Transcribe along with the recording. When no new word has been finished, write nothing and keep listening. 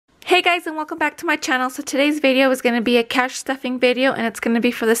Hey guys, and welcome back to my channel. So today's video is going to be a cash stuffing video, and it's going to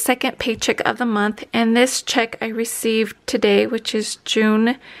be for the second paycheck of the month. And this check I received today, which is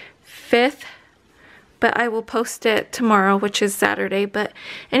June 5th, but I will post it tomorrow, which is Saturday. But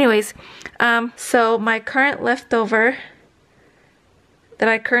anyways, so my current leftover that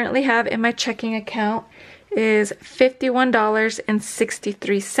I currently have in my checking account is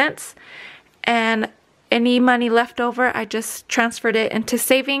 $51.63, and any money left over, I just transferred it into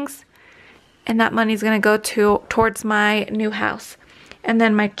savings, and that money is going to go towards my new house. And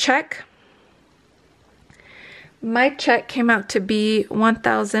then my check came out to be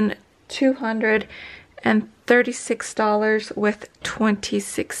 $1,236 with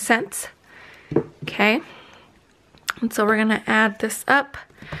 26 cents. Okay, and so we're going to add this up.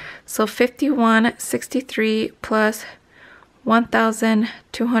 So $51.63 plus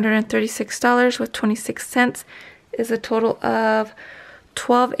 $1,236 with 26 cents is a total of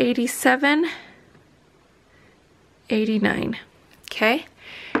 $1287.89. Okay.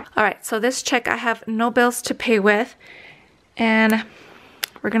 All right. So this check, I have no bills to pay with, and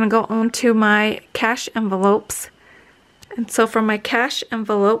we're gonna go on to my cash envelopes. And so for my cash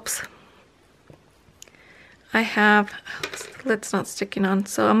envelopes, I have, lid's not sticking on,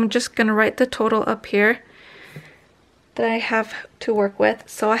 so I'm just gonna write the total up here that I have to work with.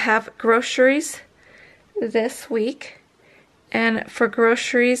 So I have groceries this week, and for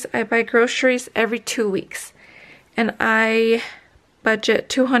groceries, I buy groceries every 2 weeks, and I budget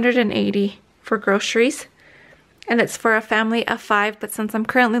 $280 for groceries, and it's for a family of 5. But since I'm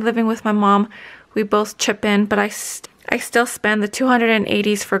currently living with my mom, we both chip in, but I still spend the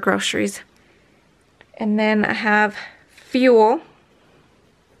 $280s for groceries. And then I have fuel,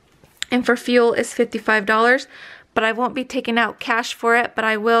 and for fuel is $55. But I won't be taking out cash for it, but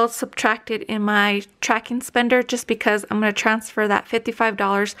I will subtract it in my tracking spender, just because I'm going to transfer that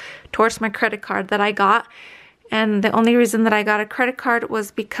 $55 towards my credit card that I got. And the only reason that I got a credit card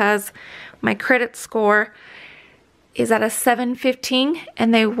was because my credit score is at a 715,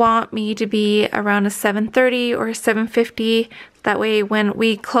 and they want me to be around a 730 or a 750. That way when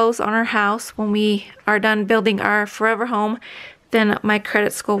we close on our house, when we are done building our forever home, then my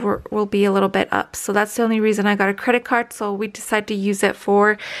credit score will be a little bit up. So that's the only reason I got a credit card. So we decided to use it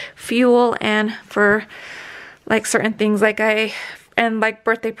for fuel and for like certain things like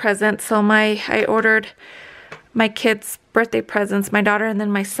birthday presents. So I ordered my kids' birthday presents, my daughter and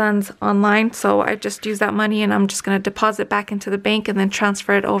then my son's, online. So I just use that money, and I'm just gonna deposit back into the bank and then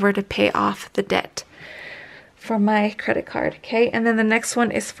transfer it over to pay off the debt for my credit card. Okay, and then the next one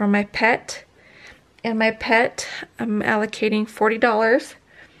is for my pet. And my pet, I'm allocating $40,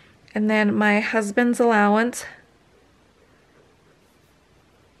 and then my husband's allowance,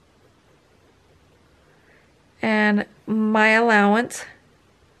 and my allowance,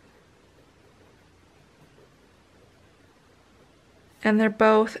 and they're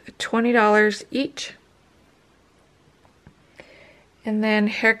both $20 each. And then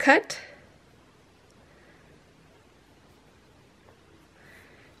haircut,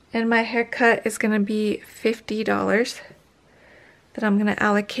 and my haircut is going to be $50 that I'm going to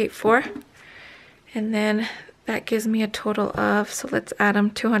allocate for. And then that gives me a total of, so let's add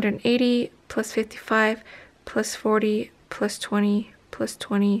them, 280 plus 55 plus 40 plus 20 plus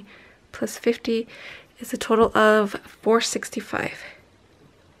 20 plus 50 is a total of $465.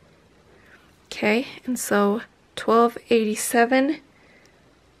 Okay, and so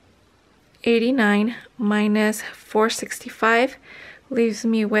 $1287.89 minus $465 leaves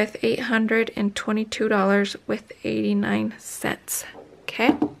me with $822 with 89 cents.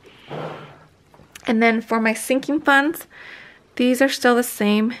 Okay, and then for my sinking funds, these are still the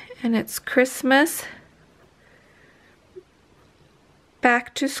same, and it's Christmas,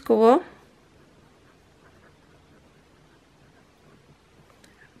 back to school,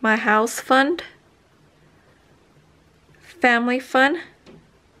 my house fund, family fund,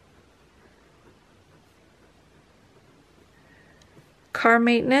 car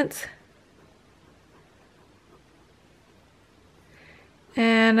maintenance,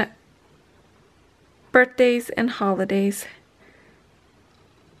 and birthdays and holidays.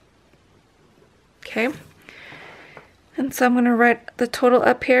 Okay, and so I'm going to write the total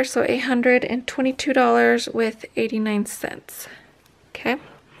up here, so $822 with 89 cents. Okay,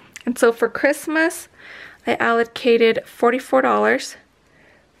 and so for Christmas, I allocated $44,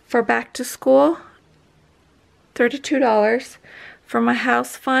 for back to school, $32, for my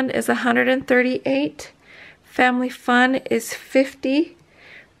house fund is $138, family fund is $50,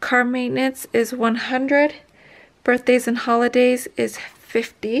 car maintenance is $100, birthdays and holidays is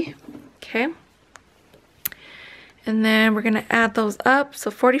 $50. Okay, And then we're going to add those up.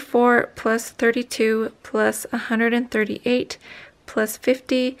 So 44 plus 32 plus 138 plus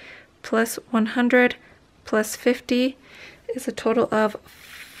 50 plus 100 plus 50 is a total of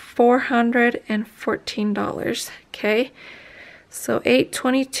 $414. Okay, so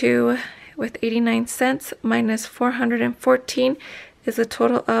 $822 with 89 cents minus 414 is a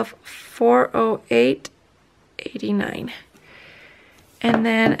total of $408.89. And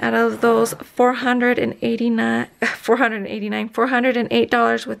then out of those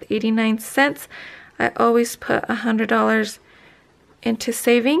 $408 with 89 cents, I always put $100 into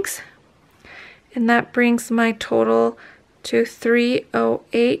savings, and that brings my total to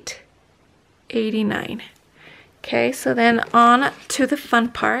 $308.89. Okay, so then on to the fun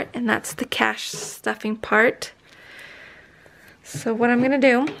part, and that's the cash stuffing part. So what I'm gonna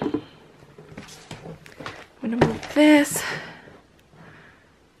do, I'm gonna move this.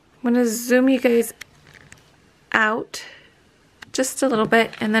 I'm gonna zoom you guys out just a little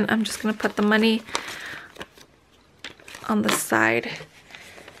bit, and then I'm just gonna put the money on the side.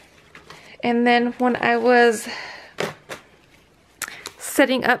 And then when I was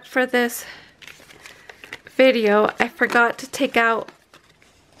setting up for this video, I forgot to take out,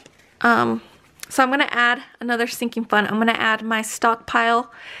 so I'm gonna add another sinking fund. I'm gonna add my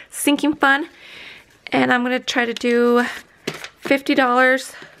stockpile sinking fund, and I'm gonna try to do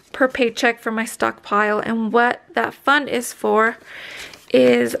 $50 per paycheck for my stockpile. And what that fund is for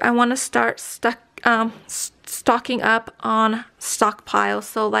is I want to start stocking up on stockpiles.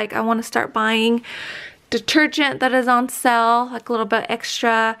 So like I want to start buying detergent that is on sale, like a little bit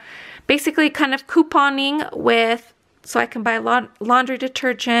extra, basically kind of couponing with, so I can buy laundry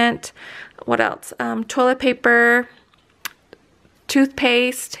detergent, what else, toilet paper,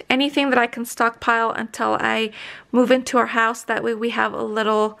 toothpaste, anything that I can stockpile until I move into our house. That way we have a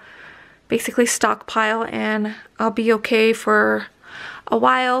little basically stockpile and I'll be okay for a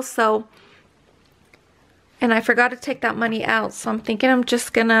while. So, and I forgot to take that money out, so I'm thinking I'm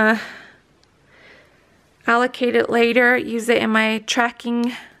just gonna allocate it later, use it in my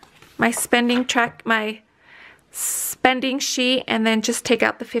tracking, my spending sheet, and then just take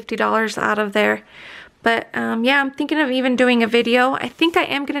out the $50 out of there. But yeah, I'm thinking of even doing a video. I think I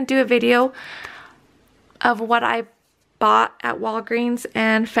am going to do a video of what I bought at Walgreens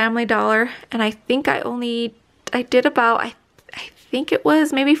and Family Dollar. And I think I did about, I think it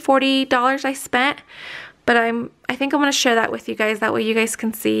was maybe $40 I spent. But I think I'm going to share that with you guys. That way you guys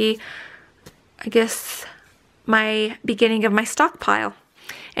can see, I guess, my beginning of my stockpile.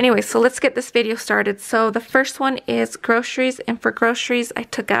 Anyway, so let's get this video started. So the first one is groceries. And for groceries, I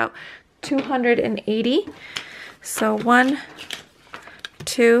took out $280. So 1,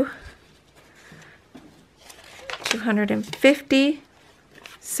 2, 250,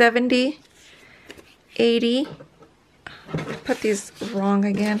 70, 80. I put these wrong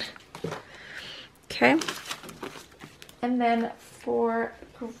again. Okay. And then for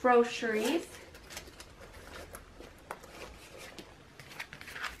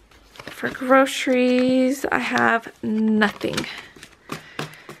groceries, I have nothing.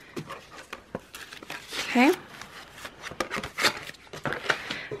 Okay.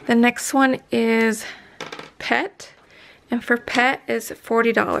 The next one is pet, and for pet is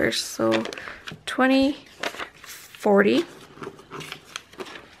 $40. So 20, 40.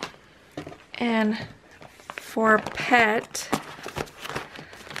 And for pet,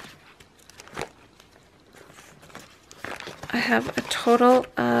 I have a total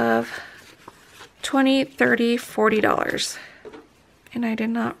of $20, $30, $40. And I did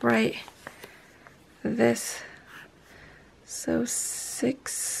not write this. So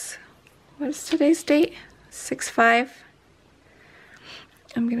what is today's date? 6/5.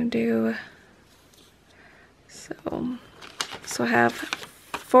 I'm gonna do, so I have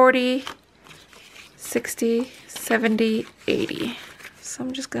 40, 60, 70, 80. So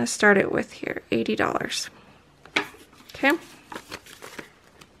I'm just gonna start it with here, $80. Okay.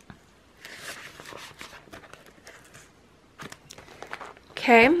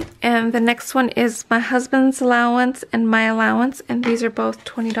 Okay, and the next one is my husband's allowance and my allowance, and these are both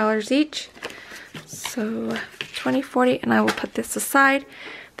 $20 each. So 20, 40, and I will put this aside.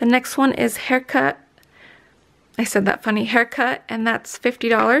 The next one is haircut. I said that funny, haircut, and that's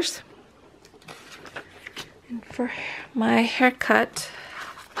 $50. And for my haircut,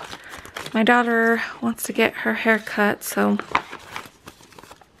 my daughter wants to get her haircut, so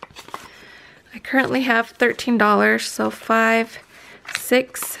I currently have $13, so 5,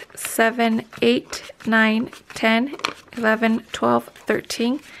 6, 7, 8, 9, 10, 11, 12,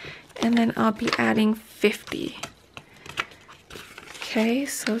 13, and then I'll be adding 50. Okay,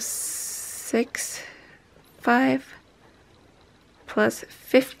 so 6, 5, plus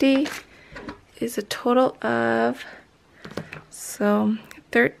 50 is a total of, so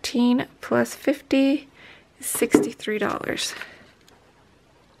 13 plus 50 is $63.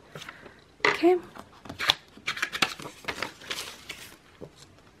 Okay.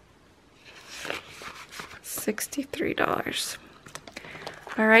 $63.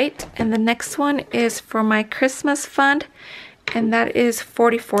 All right, and the next one is for my Christmas fund, and that is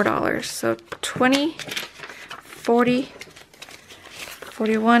 $44. So 20, 40,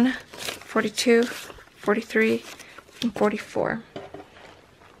 41, 42, 43, and 44.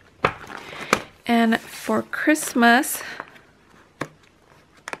 And for Christmas,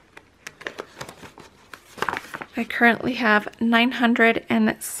 I currently have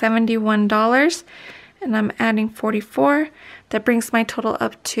 $971, and I'm adding 44. That brings my total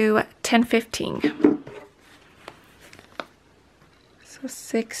up to 1015. So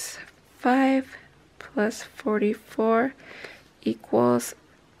 65 plus 44 equals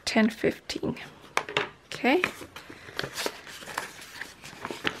 1015. Okay.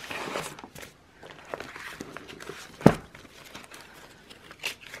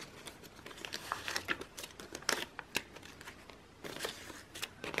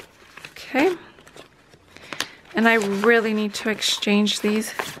 Okay. And I really need to exchange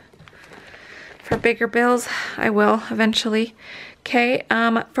these for bigger bills. I will eventually. Okay,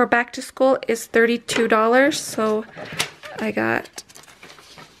 for back to school is $32. So I got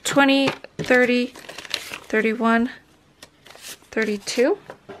 20, 30, 31, 32.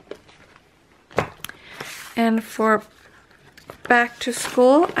 And for back to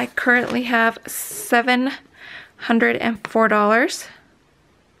school, I currently have $704.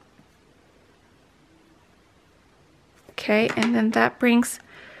 Okay, and then that brings,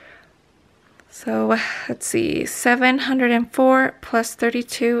 so let's see, 704 plus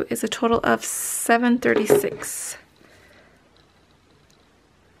 32 is a total of 736.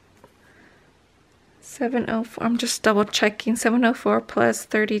 704, I'm just double checking, 704 plus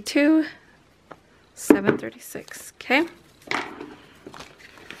 32, 736, okay.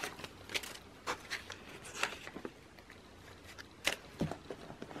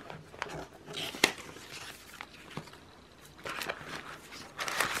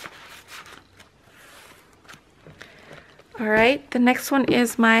 All right, the next one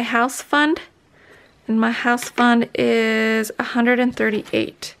is my house fund, and my house fund is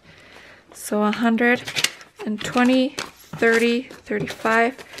 138. So 120, 30,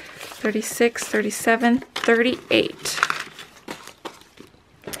 35, 36, 37, 38.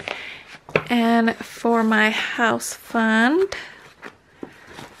 And for my house fund,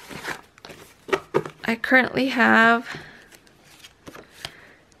 I currently have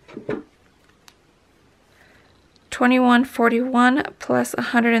 $2141 plus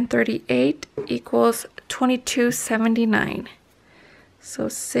 138 equals $2279. So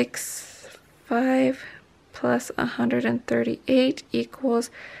 65 plus 138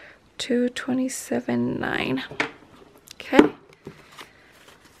 equals $227.9. Okay.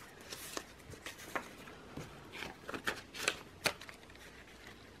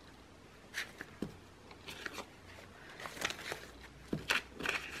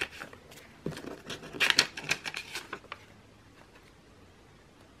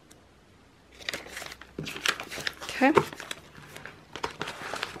 Okay.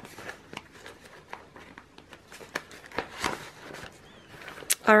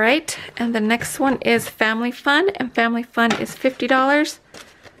 All right, and the next one is family fund, and family fund is $50.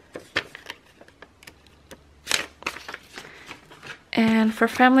 And for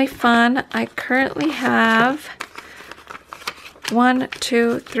family fund, I currently have $1,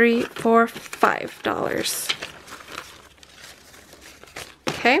 $2, $3, $4, $5.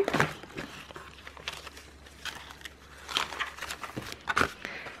 Okay.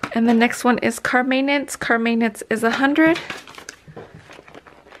 And the next one is car maintenance. Car maintenance is $100.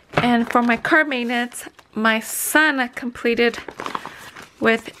 And for my car maintenance, my son completed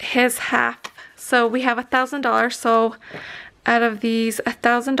with his half. So we have $1,000. So out of these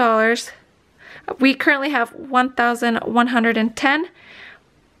 $1,000, we currently have $1,110.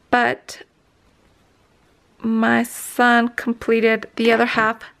 But my son completed the other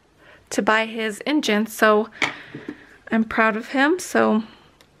half to buy his engine. So I'm proud of him. So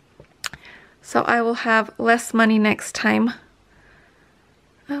I will have less money next time.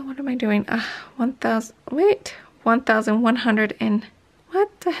 Oh, what am I doing? 1,000, wait, 1,100 and,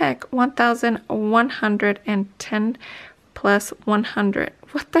 what the heck? 1,110 plus 100.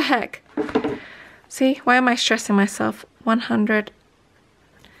 What the heck? See, why am I stressing myself? 100.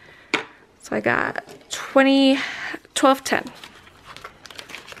 So I got 1210.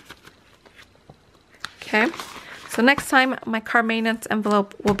 Okay, So next time my car maintenance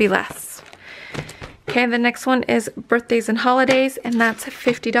envelope will be less. Okay, the next one is birthdays and holidays, and that's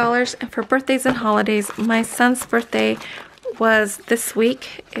 $50. And for birthdays and holidays, my son's birthday was this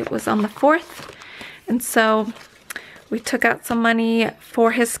week. It was on the 4th. And so we took out some money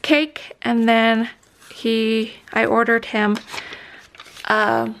for his cake, and then I ordered him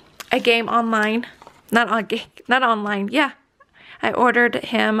a game online. Not online, yeah. I ordered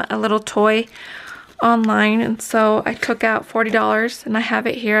him a little toy online, and so I took out $40, and I have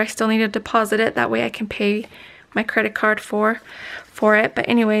it here. I still need to deposit it, that way I can pay my credit card for it. But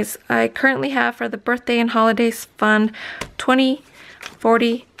anyways, I currently have for the birthday and holidays fund 20,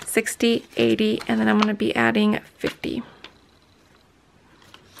 40, 60, 80, and then I'm going to be adding 50.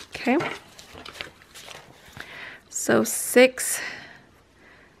 Okay, so 6,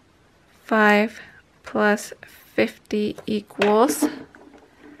 5 plus 50 equals,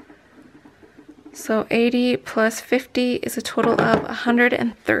 so 80 plus 50 is a total of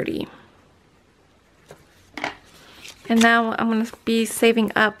 130. And now I'm going to be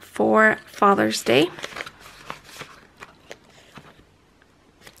saving up for Father's Day.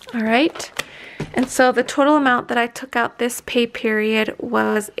 Alright, and so the total amount that I took out this pay period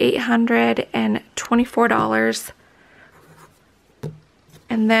was $824.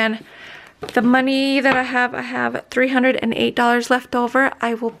 And then the money that I have $308 left over.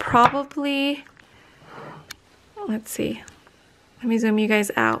 I will probably, let's see, let me zoom you guys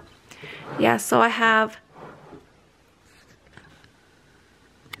out. Yeah, so I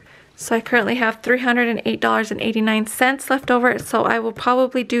currently have $308.89 left over, so I will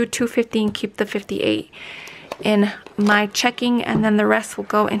probably do $250 and keep the $58 in my checking, and then the rest will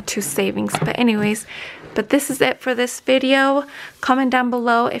go into savings. But anyways, this is it for this video. Comment down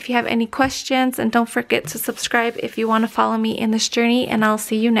below if you have any questions, and don't forget to subscribe if you want to follow me in this journey, and I'll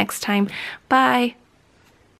see you next time. Bye!